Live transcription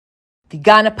The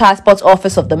Ghana Passport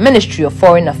Office of the Ministry of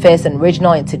Foreign Affairs and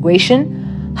Regional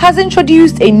Integration has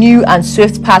introduced a new and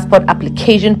swift passport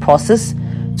application process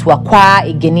to acquire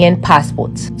a Ghanaian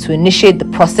passport. To initiate the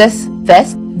process,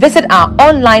 first, visit our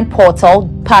online portal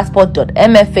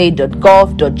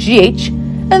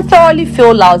passport.mfa.gov.gh and thoroughly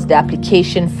fill out the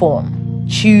application form.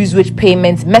 Choose which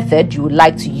payment method you would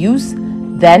like to use,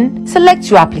 then select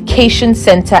your application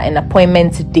center and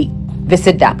appointment date.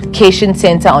 Visit the application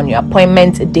center on your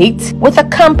appointment date with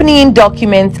accompanying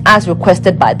documents as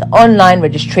requested by the online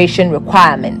registration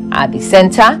requirement. At the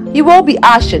center, you will be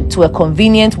ushered to a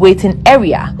convenient waiting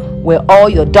area where all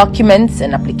your documents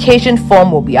and application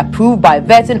form will be approved by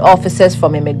vetting officers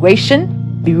from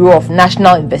Immigration, Bureau of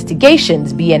National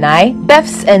Investigations (BNI),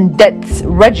 Births and Deaths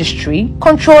Registry,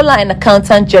 Controller and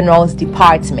Accountant General's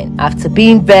Department. After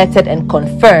being vetted and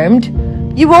confirmed,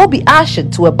 you will be ushered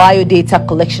to a biodata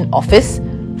collection office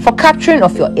for capturing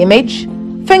of your image,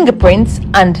 fingerprints,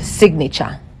 and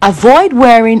signature. Avoid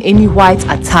wearing any white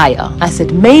attire as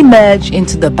it may merge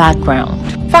into the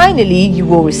background. Finally, you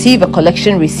will receive a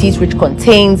collection receipt which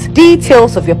contains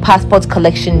details of your passport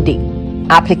collection date.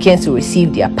 Applicants will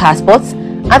receive their passports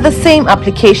at the same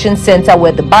application center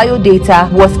where the biodata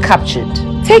was captured.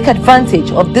 Take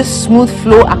advantage of this smooth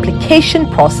flow application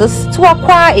process to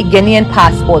acquire a Ghanaian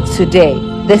passport today.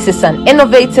 This is an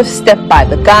innovative step by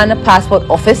the Ghana Passport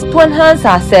Office to enhance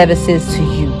our services to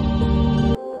you.